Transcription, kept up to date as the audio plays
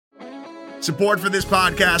Support for this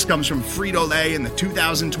podcast comes from Frito-Lay and the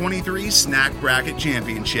 2023 Snack Bracket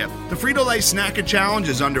Championship. The Frito-Lay Snack Challenge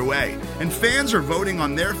is underway, and fans are voting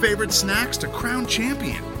on their favorite snacks to crown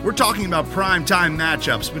champion. We're talking about prime-time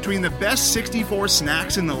matchups between the best 64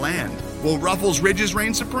 snacks in the land. Will Ruffles Ridges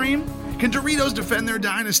reign supreme? Can Doritos defend their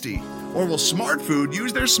dynasty? Or will Smart Food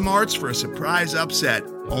use their smarts for a surprise upset?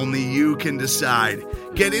 Only you can decide.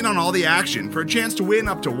 Get in on all the action for a chance to win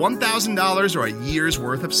up to $1,000 or a year's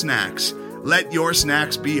worth of snacks. Let your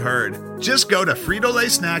snacks be heard. Just go to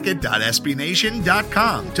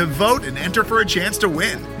fritolaysnacket.sbnation.com to vote and enter for a chance to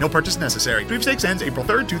win. No purchase necessary. Sweepstakes ends April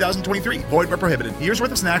 3rd, 2023. Void where prohibited. Year's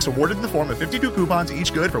worth of snacks awarded in the form of 52 coupons,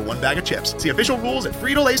 each good for one bag of chips. See official rules at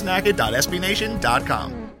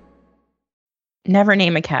fritolaysnacket.sbnation.com. Never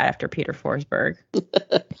name a cat after Peter Forsberg.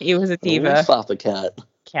 He was a diva. Flop a cat.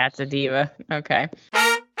 Cat's a diva. Okay.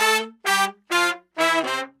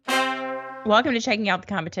 Welcome to Checking Out the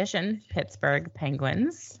Competition, Pittsburgh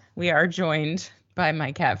Penguins. We are joined by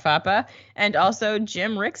my cat Fappa and also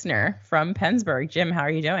Jim Rixner from Pennsburg. Jim, how are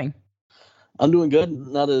you doing? I'm doing good.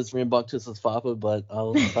 Not as rambunctious as Fappa, but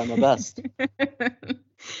I'll try my best.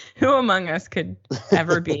 Who among us could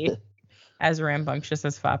ever be as rambunctious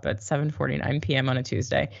as Fappa at 7:49 p.m. on a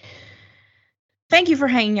Tuesday? Thank you for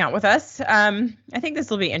hanging out with us. I think this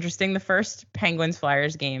will be interesting. The first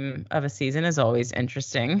Penguins-Flyers game of a season is always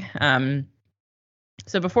interesting.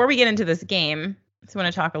 So before we get into this game, I just want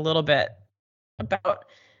to talk a little bit about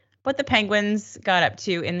what the Penguins got up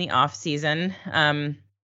to in the offseason. I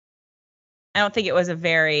don't think it was a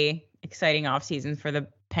very exciting offseason for the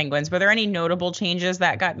Penguins. Were there any notable changes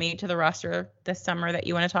that got made to the roster this summer that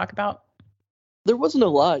you want to talk about? There wasn't a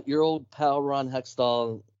lot. Your old pal Ron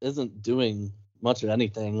Hextall isn't doing much of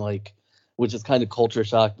anything, which is kind of culture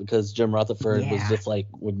shock because Jim Rutherford was just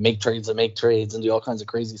would make trades and do all kinds of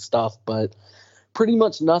crazy stuff, but pretty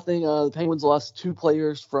much nothing. The Penguins lost 2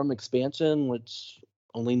 players from expansion, which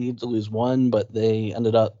only need to lose 1, but they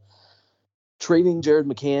ended up trading Jared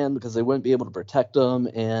McCann because they wouldn't be able to protect him,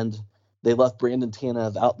 and they left Brandon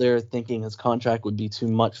Tanev out there thinking his contract would be too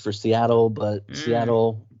much for Seattle, but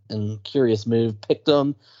Seattle, in curious move, picked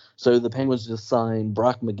him. So the Penguins just signed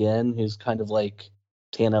Brock McGinn, who's kind of like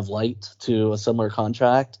Tanev light, to a similar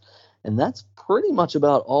contract. And that's pretty much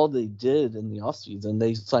about all they did in the offseason.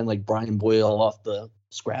 They signed Brian Boyle off the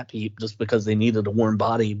scrap heap just because they needed a warm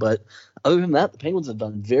body. But other than that, the Penguins have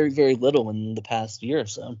done very, very little in the past year or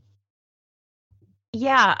so.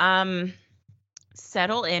 Yeah,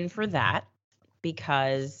 settle in for that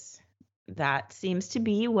because that seems to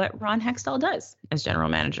be what Ron Hextall does as general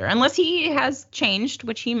manager, unless he has changed,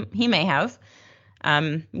 which he may have.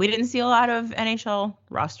 We didn't see a lot of NHL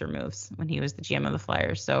roster moves when he was the GM of the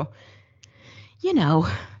Flyers. So, get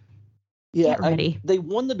ready. They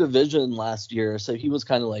won the division last year, so he was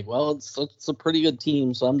kind of well, it's a pretty good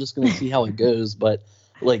team, so I'm just going to see how it goes. But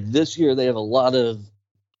this year, they have a lot of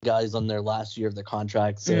guys on their last year of their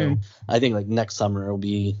contract, so I think next summer will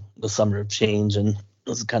be the summer of change, and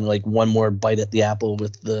this is kind of one more bite at the apple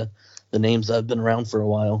with the names that have been around for a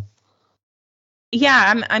while.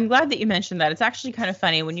 Yeah, I'm glad that you mentioned that. It's actually kind of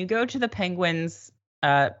funny when you go to the Penguins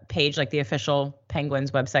page, the official Penguins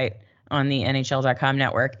website on the NHL.com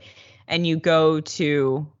network, and you go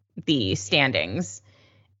to the standings.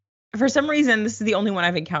 For some reason, this is the only one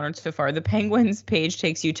I've encountered so far. The Penguins page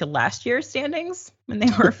takes you to last year's standings when they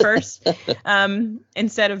were first,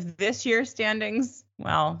 instead of this year's standings.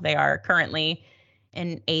 Well, they are currently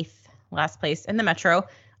in 8th, last place in the Metro.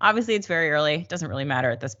 Obviously, it's very early. It doesn't really matter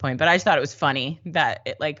at this point, but I just thought it was funny that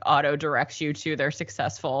it auto directs you to their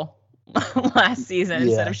successful last season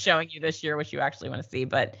instead of showing you this year, which you actually want to see.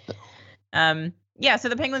 But so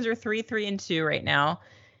the Penguins are 3-3-2 right now.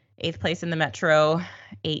 8th place in the Metro,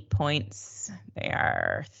 8 points. They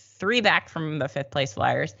are 3 back from the 5th place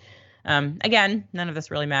Flyers. Again, none of this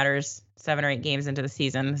really matters. 7 or 8 games into the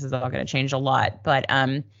season, this is all going to change a lot. But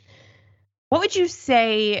what would you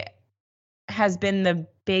say has been the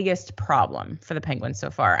biggest problem for the Penguins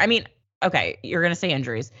so far? I mean, okay, you're going to say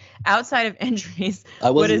injuries. Outside of injuries, I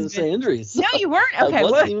wasn't going to say injuries. No, you weren't? Okay, I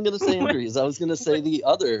wasn't even going to say injuries. I was going to say the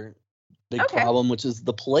other big problem, which is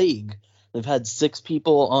the plague. They've had 6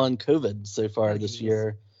 people on COVID so far this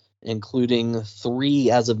year, including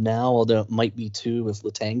 3 as of now, although it might be 2 if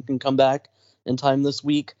Letang can come back in time this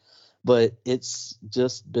week. But it's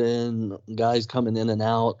just been guys coming in and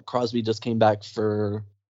out. Crosby just came back for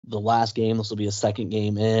the last game. This will be a second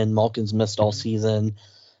game in. Malkin's missed all season.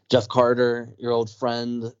 Jeff Carter, your old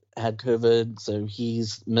friend, had COVID, so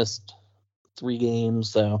he's missed 3 games.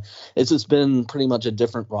 So it's just been pretty much a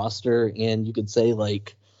different roster. And you could say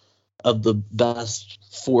of the best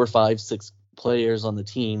 4, 5, 6 players on the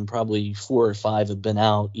team, probably 4 or 5 have been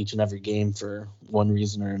out each and every game for one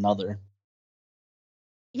reason or another.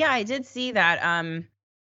 Yeah, I did see that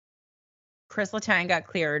Chris Letang got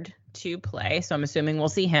cleared to play, so I'm assuming we'll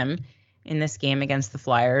see him in this game against the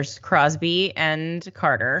Flyers. Crosby and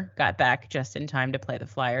Carter got back just in time to play the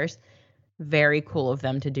Flyers. Very cool of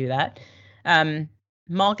them to do that.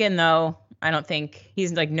 Malkin, though, I don't think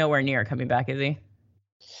he's like nowhere near coming back, is he?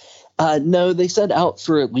 No, they said out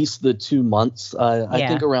for at least the 2 months. I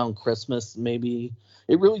think around Christmas, maybe.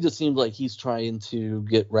 It really just seems like he's trying to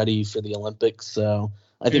get ready for the Olympics. So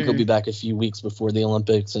I think he'll be back a few weeks before the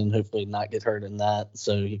Olympics and hopefully not get hurt in that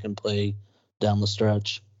so he can play down the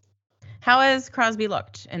stretch. How has Crosby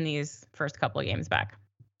looked in these first couple of games back?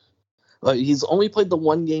 He's only played the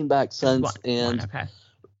 1 game back since,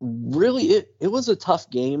 really it was a tough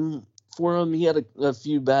game for him. He had a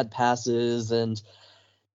few bad passes, and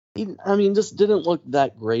he, just didn't look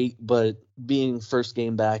that great. But being first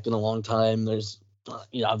game back in a long time, there's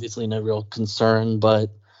obviously no real concern.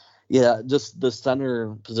 But yeah, just the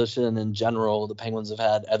center position in general, the Penguins have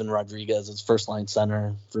had Evan Rodriguez as first line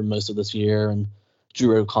center for most of this year, and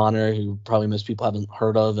Drew O'Connor, who probably most people haven't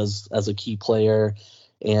heard of as a key player.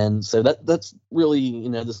 And so that's really,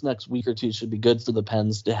 this next week or two should be good for the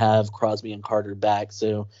Pens to have Crosby and Carter back.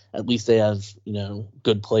 So at least they have,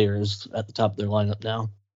 good players at the top of their lineup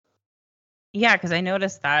now. Yeah, because I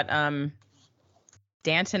noticed that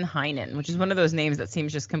Danton Heinen, which is one of those names that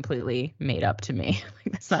seems just completely made up to me.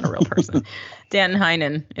 Like, that's not a real person. Danton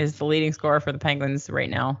Heinen is the leading scorer for the Penguins right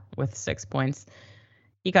now with 6 points.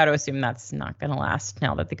 You got to assume that's not going to last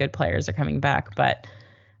now that the good players are coming back. But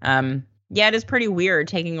yeah, it is pretty weird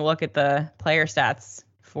taking a look at the player stats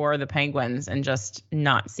for the Penguins and just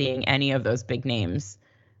not seeing any of those big names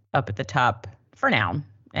up at the top for now,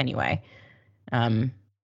 anyway.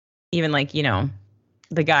 Even like,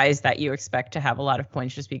 the guys that you expect to have a lot of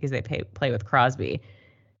points just because they play with Crosby,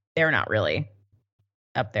 they're not really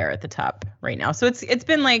up there at the top right now. So it's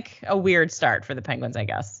been like a weird start for the Penguins, I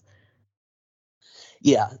guess.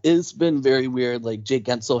 Yeah, it's been very weird. Like, Jake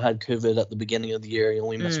Gensel had COVID at the beginning of the year. He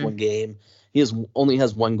only missed 1 game. He only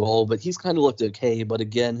has 1 goal, but he's kind of looked okay. But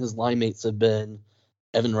again, his line mates have been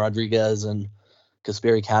Evan Rodriguez and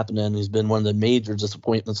Kasperi Kapanen, who's been one of the major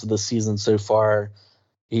disappointments of the season so far.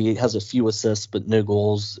 He has a few assists, but no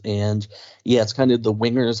goals. And yeah, it's kind of the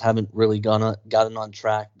wingers haven't really gotten on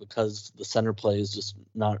track because the center play has just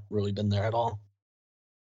not really been there at all.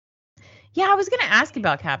 Yeah, I was going to ask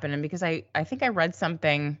about Kapanen because I think I read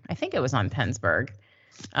something, I think it was on Pensburg,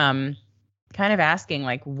 kind of asking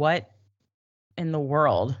like what in the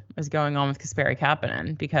world is going on with Kasperi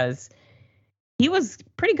Kapanen, because he was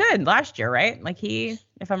pretty good last year, right? Like if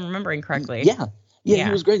I'm remembering correctly. Yeah, he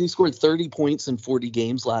was great. He scored 30 points in 40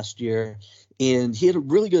 games last year, and he had a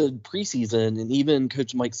really good preseason. And even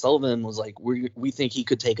Coach Mike Sullivan was like, we think he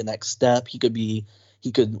could take a next step. He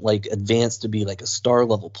could like advance to be like a star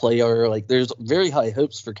level player. Like, there's very high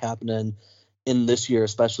hopes for Kapanen in this year,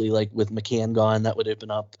 especially like with McCann gone. That would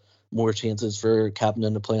open up more chances for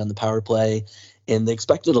Kapanen to play on the power play. And they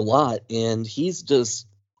expected a lot. And he's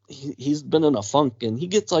been in a funk, and he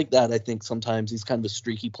gets like that. I think sometimes he's kind of a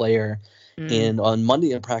streaky player. And on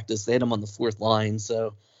Monday in practice, they had him on the 4th line.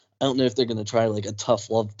 So I don't know if they're going to try like a tough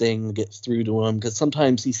love thing to get through to him, because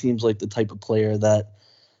sometimes he seems like the type of player that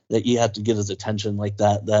you have to get his attention like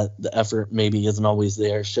that the effort maybe isn't always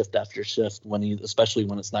there shift after shift especially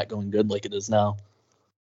when it's not going good like it is now.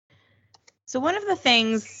 So one of the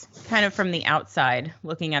things kind of from the outside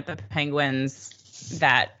looking at the Penguins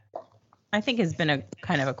that I think has been a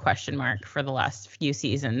kind of a question mark for the last few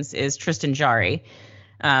seasons is Tristan Jarry.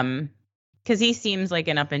 Because he seems like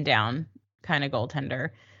an up and down kind of goaltender.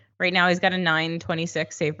 Right now he's got a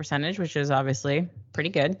 .926 save percentage, which is obviously pretty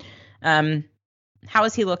good. How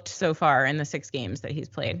has he looked so far in the 6 games that he's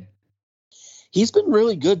played? He's been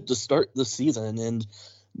really good to start the season, and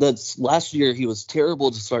that's last year he was terrible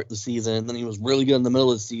to start the season, then he was really good in the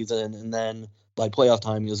middle of the season, and then by playoff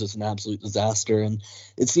time he was just an absolute disaster. And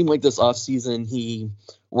it seemed like this offseason he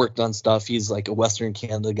worked on stuff. He's like a Western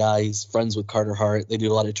Canada guy. He's friends with Carter Hart. They do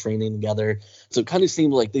a lot of training together. So it kind of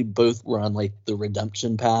seemed like they both were on like the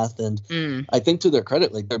redemption path. And I think to their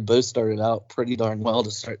credit, like, they're both started out pretty darn well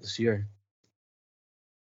to start this year.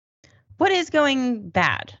 What is going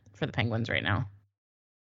bad for the Penguins right now?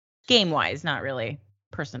 Game-wise, not really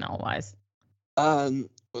personnel-wise.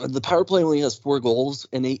 The power play only has 4 goals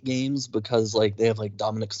in 8 games because like they have like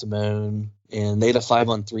Dominic Simone, and they had a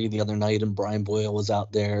 5-on-3 the other night, and Brian Boyle was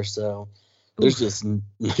out there. So there's just no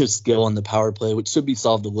skill on the power play, which should be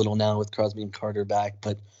solved a little now with Crosby and Carter back.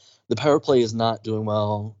 But the power play is not doing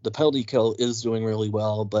well. The penalty kill is doing really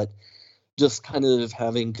well, but just kind of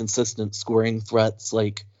having consistent scoring threats.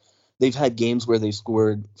 Like, they've had games where they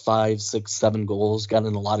scored 5, 6, 7 goals,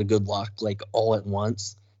 gotten a lot of good luck, like, all at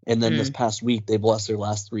once. And then this past week, they've lost their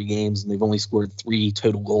last 3 games, and they've only scored 3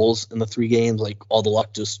 total goals in the 3 games. Like, all the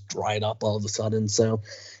luck just dried up all of a sudden. So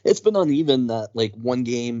it's been uneven that, like, one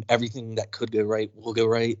game, everything that could go right will go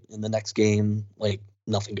right. In the next game, like,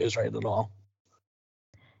 nothing goes right at all.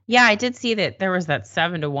 Yeah, I did see that there was that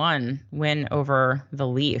 7-1 win over the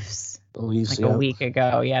Leafs. The Leafs, like a week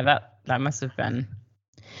ago. Yeah, that must have been.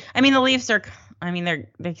 I mean, the Leafs are. I mean,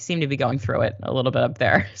 they seem to be going through it a little bit up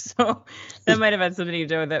there, so that might have had something to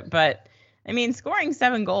do with it. But I mean, scoring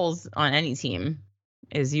 7 goals on any team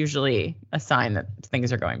is usually a sign that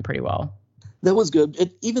things are going pretty well. That was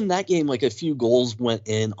good. Even that game, like, a few goals went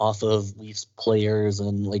in off of Leafs players,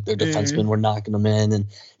 and like their defensemen were knocking them in, and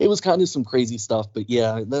it was kind of some crazy stuff. But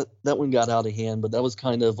yeah, that one got out of hand. But that was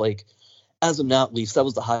kind of like, as of now, at least, that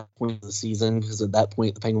was the high point of the season, because at that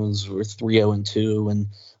point the Penguins were 3-0-2, and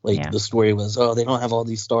the story was, oh, they don't have all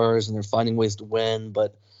these stars and they're finding ways to win.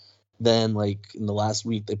 But then, like, in the last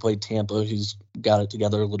week, they played Tampa, who's got it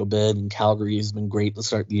together a little bit, and Calgary has been great to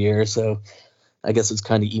start the year. So I guess it's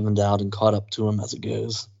kind of evened out and caught up to them as it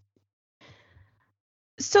goes.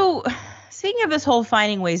 So, speaking of this whole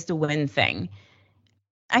finding ways to win thing,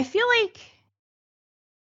 I feel like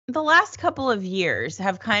the last couple of years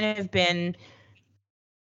have kind of been,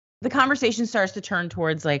 the conversation starts to turn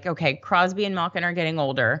towards, like, okay, Crosby and Malkin are getting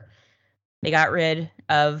older. They got rid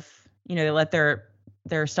of, they let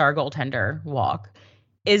their star goaltender walk.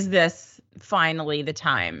 Is this finally the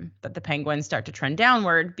time that the Penguins start to trend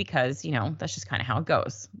downward? Because, that's just kind of how it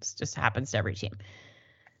goes. It just happens to every team.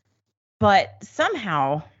 But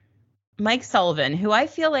somehow Mike Sullivan, who I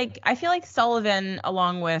feel like Sullivan,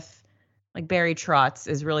 along with like Barry Trotz,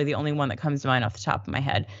 is really the only one that comes to mind off the top of my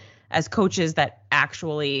head as coaches that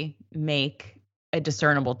actually make a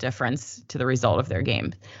discernible difference to the result of their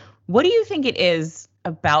game. What do you think it is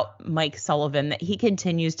about Mike Sullivan that he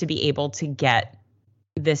continues to be able to get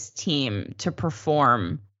this team to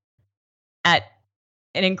perform at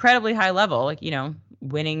an incredibly high level, like,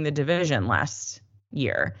 winning the division last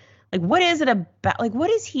year? Like, what is it about? Like, what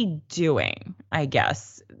is he doing? I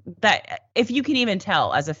guess that, if you can even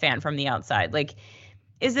tell as a fan from the outside, like,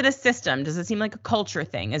 is it a system? Does it seem like a culture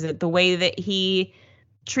thing? Is it the way that he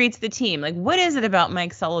treats the team? Like, what is it about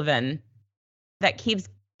Mike Sullivan that keeps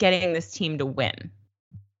getting this team to win?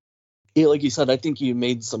 Yeah, like you said, I think you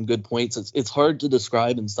made some good points. It's hard to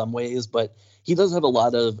describe in some ways, but he does have a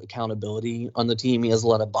lot of accountability on the team. He has a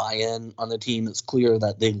lot of buy-in on the team. It's clear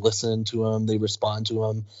that they listen to him, they respond to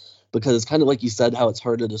him, because it's kind of like you said, how it's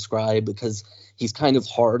hard to describe, because he's kind of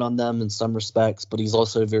hard on them in some respects, but he's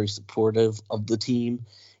also very supportive of the team.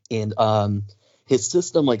 And his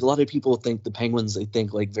system, like, a lot of people think the Penguins, they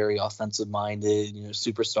think like very offensive minded,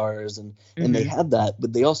 superstars, and they have that,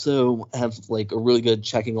 but they also have like a really good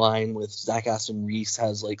checking line with Zach Aston Reese,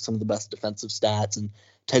 has like some of the best defensive stats, and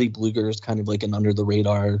Teddy Bluger is kind of like an under the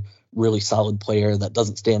radar, really solid player that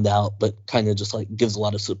doesn't stand out, but kind of just like gives a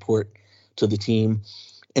lot of support to the team.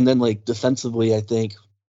 And then, like, defensively, I think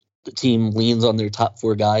the team leans on their top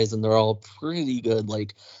 4 guys, and they're all pretty good.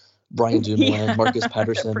 Like, Brian Dumoulin, Marcus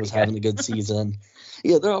Patterson was having a good season.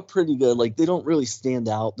 Yeah, they're all pretty good. Like, they don't really stand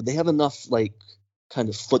out, but they have enough, like, kind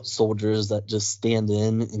of foot soldiers that just stand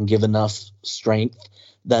in and give enough strength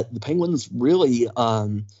that the Penguins really,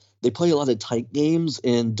 they play a lot of tight games,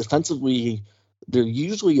 and defensively, they're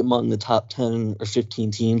usually among the top 10 or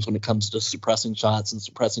 15 teams when it comes to suppressing shots and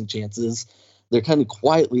suppressing chances. They're kind of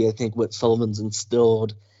quietly, I think, what Sullivan's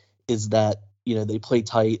instilled is that, they play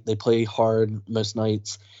tight, they play hard most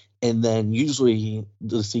nights. And then usually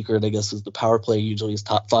the secret, I guess, is the power play usually is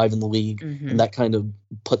top 5 in the league. And that kind of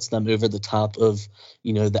puts them over the top of,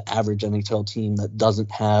 the average NHL team that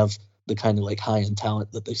doesn't have the kind of like high-end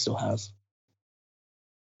talent that they still have.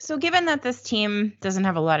 So given that this team doesn't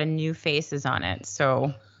have a lot of new faces on it,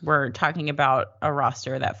 so we're talking about a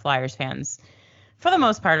roster that Flyers fans, for the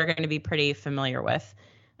most part, are going to be pretty familiar with.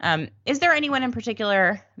 Is there anyone in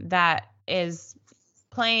particular that is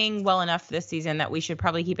playing well enough this season that we should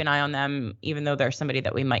probably keep an eye on them, even though they're somebody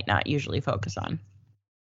that we might not usually focus on?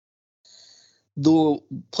 The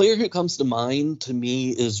player who comes to mind to me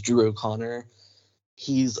is Drew O'Connor.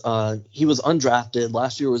 He was undrafted.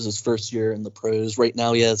 Last year was his first year in the pros. Right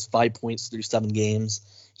now he has 5 points through 7 games.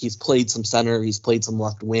 He's played some center. He's played some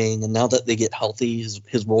left wing. And now that they get healthy,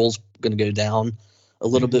 his role's going to go down a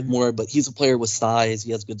little bit more. But he's a player with size.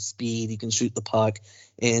 He has good speed. He can shoot the puck.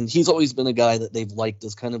 And he's always been a guy that they've liked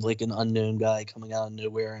as kind of like an unknown guy coming out of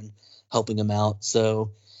nowhere and helping him out.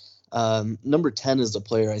 So number 10 is a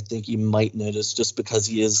player I think you might notice just because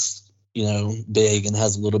he is big and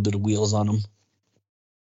has a little bit of wheels on him.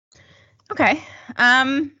 Okay.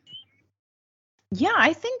 Yeah,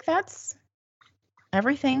 I think that's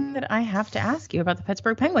everything that I have to ask you about the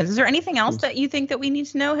Pittsburgh Penguins. Is there anything else that you think that we need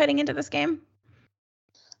to know heading into this game?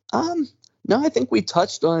 No, I think we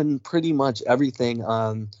touched on pretty much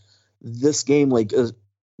everything. This game,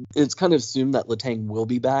 it's kind of assumed that Letang will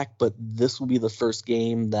be back, but this will be the first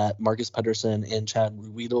game that Marcus Pettersson and Chad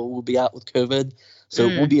Ruhwedel will be out with COVID. So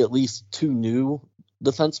it will be at least 2 new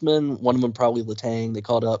defensemen. One of them probably Letang. They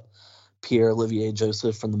called up Pierre-Olivier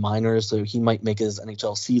Joseph from the minors, so he might make his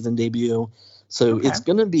NHL season debut. So It's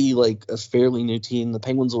going to be a fairly new team. The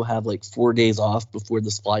Penguins will have 4 days off before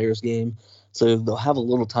this Flyers game. So they'll have a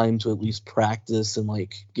little time to at least practice and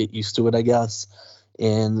get used to it, I guess.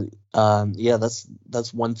 And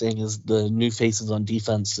that's one thing is the new faces on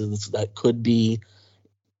defense that could be,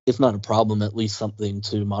 if not a problem, at least something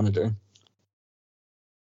to monitor.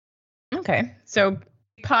 Okay, so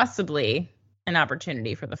possibly an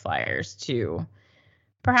opportunity for the Flyers to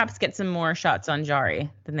perhaps get some more shots on Jari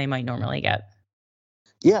than they might normally get.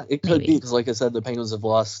 Yeah, it could be because, like I said, the Penguins have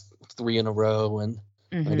lost 3 in a row, and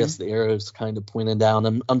I guess the arrow's kind of pointed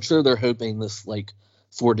down. I'm sure they're hoping this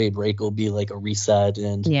 4-day break will be a reset,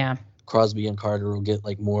 and Crosby and Carter will get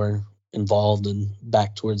more involved and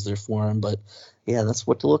back towards their form. But yeah, that's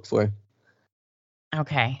what to look for.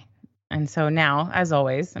 Okay. And so now, as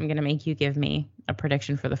always, I'm going to make you give me a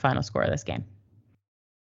prediction for the final score of this game.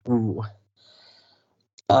 Ooh.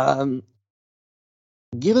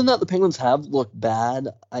 Given that the Penguins have looked bad,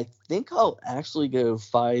 I think I'll actually go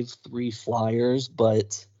 5-3 Flyers,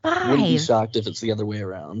 but wouldn't be shocked if it's the other way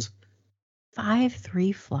around.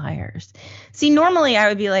 5-3 Flyers. See, normally I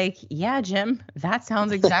would be like, yeah, Jim, that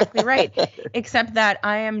sounds exactly right. Except that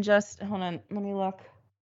I am just, hold on, let me look.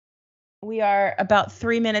 We are about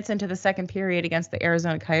 3 minutes into the second period against the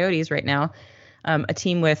Arizona Coyotes right now, a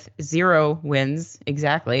team with 0 wins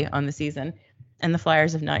exactly on the season, and the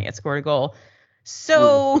Flyers have not yet scored a goal.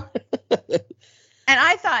 So, and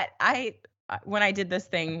I thought when I did this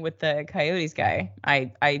thing with the Coyotes guy,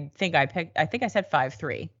 I think I said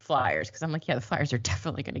 5-3 Flyers because I'm like, yeah, the Flyers are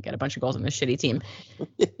definitely going to get a bunch of goals on this shitty team.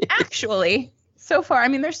 Actually, so far, I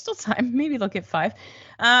mean, there's still time. Maybe they'll get 5.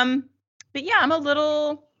 But yeah, I'm a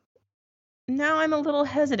little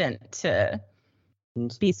hesitant to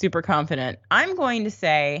be super confident. I'm still going to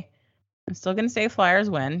say Flyers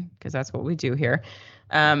win because that's what we do here.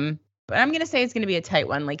 But I'm going to say it's going to be a tight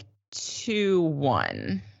one, 2-1.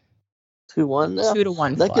 2-1? Yeah,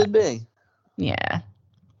 2-1. That could be. Yeah.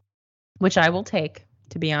 Which I will take,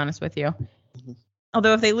 to be honest with you. Mm-hmm.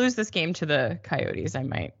 Although if they lose this game to the Coyotes, I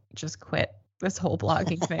might just quit this whole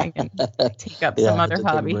blogging thing and take up some other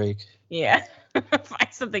hobby. Yeah.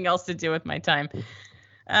 Find something else to do with my time.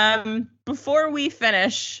 Before we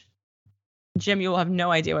finish, Jim, you will have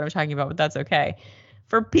no idea what I'm talking about, but that's okay.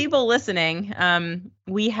 For people listening,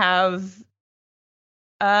 we have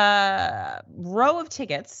a row of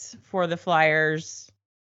tickets for the Flyers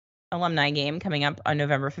alumni game coming up on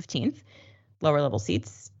November 15th, lower level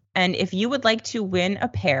seats. And if you would like to win a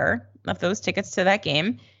pair of those tickets to that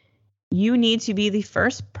game, you need to be the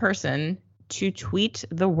first person to tweet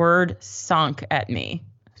the word "sonk" at me.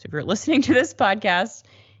 So if you're listening to this podcast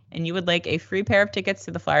and you would like a free pair of tickets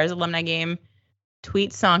to the Flyers alumni game,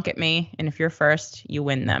 tweet "sonk" at me, and if you're first, you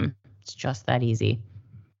win them. It's just that easy.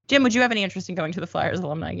 Jim, would you have any interest in going to the Flyers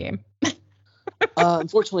alumni game?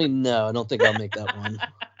 Unfortunately, no. I don't think I'll make that one.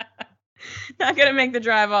 Not going to make the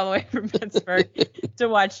drive all the way from Pittsburgh to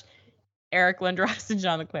watch Eric Lindros and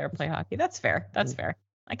John LeClaire play hockey. That's fair. That's fair.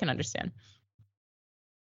 I can understand.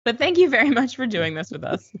 But thank you very much for doing this with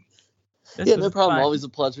us. Yeah, no problem. Fun. Always a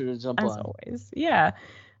pleasure to jump on. As always. Yeah.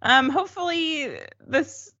 Hopefully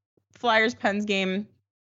this Flyers Pens game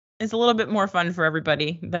is a little bit more fun for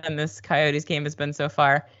everybody than this Coyotes game has been so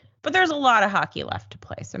far. But there's a lot of hockey left to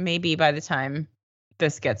play. So maybe by the time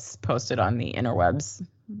this gets posted on the interwebs,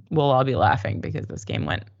 we'll all be laughing because this game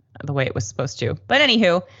went the way it was supposed to. But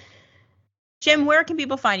anywho, Jim, where can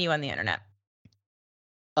people find you on the internet?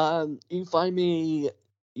 You can find me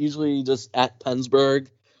usually just at Pennsburg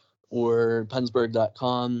or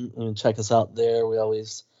Pennsburg.com and check us out there. We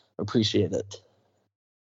always appreciate it.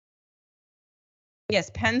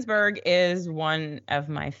 Yes, Pennsburg is one of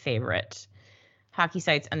my favorite hockey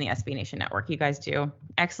sites on the SB Nation Network. You guys do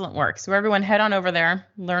excellent work. So everyone head on over there,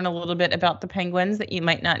 learn a little bit about the Penguins that you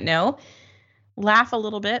might not know, laugh a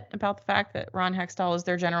little bit about the fact that Ron Hextall is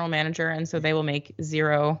their general manager, and so they will make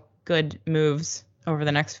 0 good moves over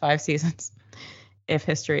the next 5 seasons, if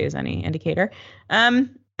history is any indicator.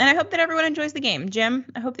 And I hope that everyone enjoys the game. Jim,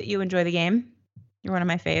 I hope that you enjoy the game. You're one of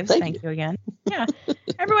my faves. Thank you again. Yeah.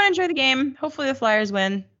 Everyone enjoy the game. Hopefully the Flyers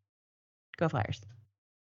win. Go Flyers.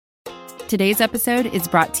 Today's episode is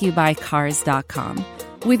brought to you by Cars.com.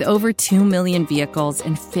 With over 2 million vehicles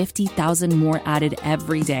and 50,000 more added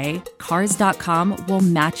every day, Cars.com will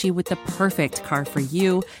match you with the perfect car for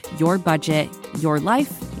you, your budget, your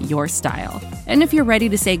life, your style. And if you're ready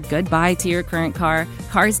to say goodbye to your current car,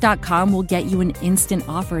 Cars.com will get you an instant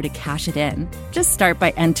offer to cash it in. Just start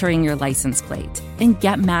by entering your license plate and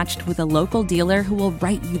get matched with a local dealer who will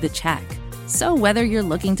write you the check. So whether you're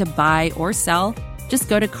looking to buy or sell, just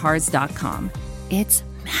go to Cars.com. It's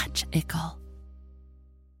magical.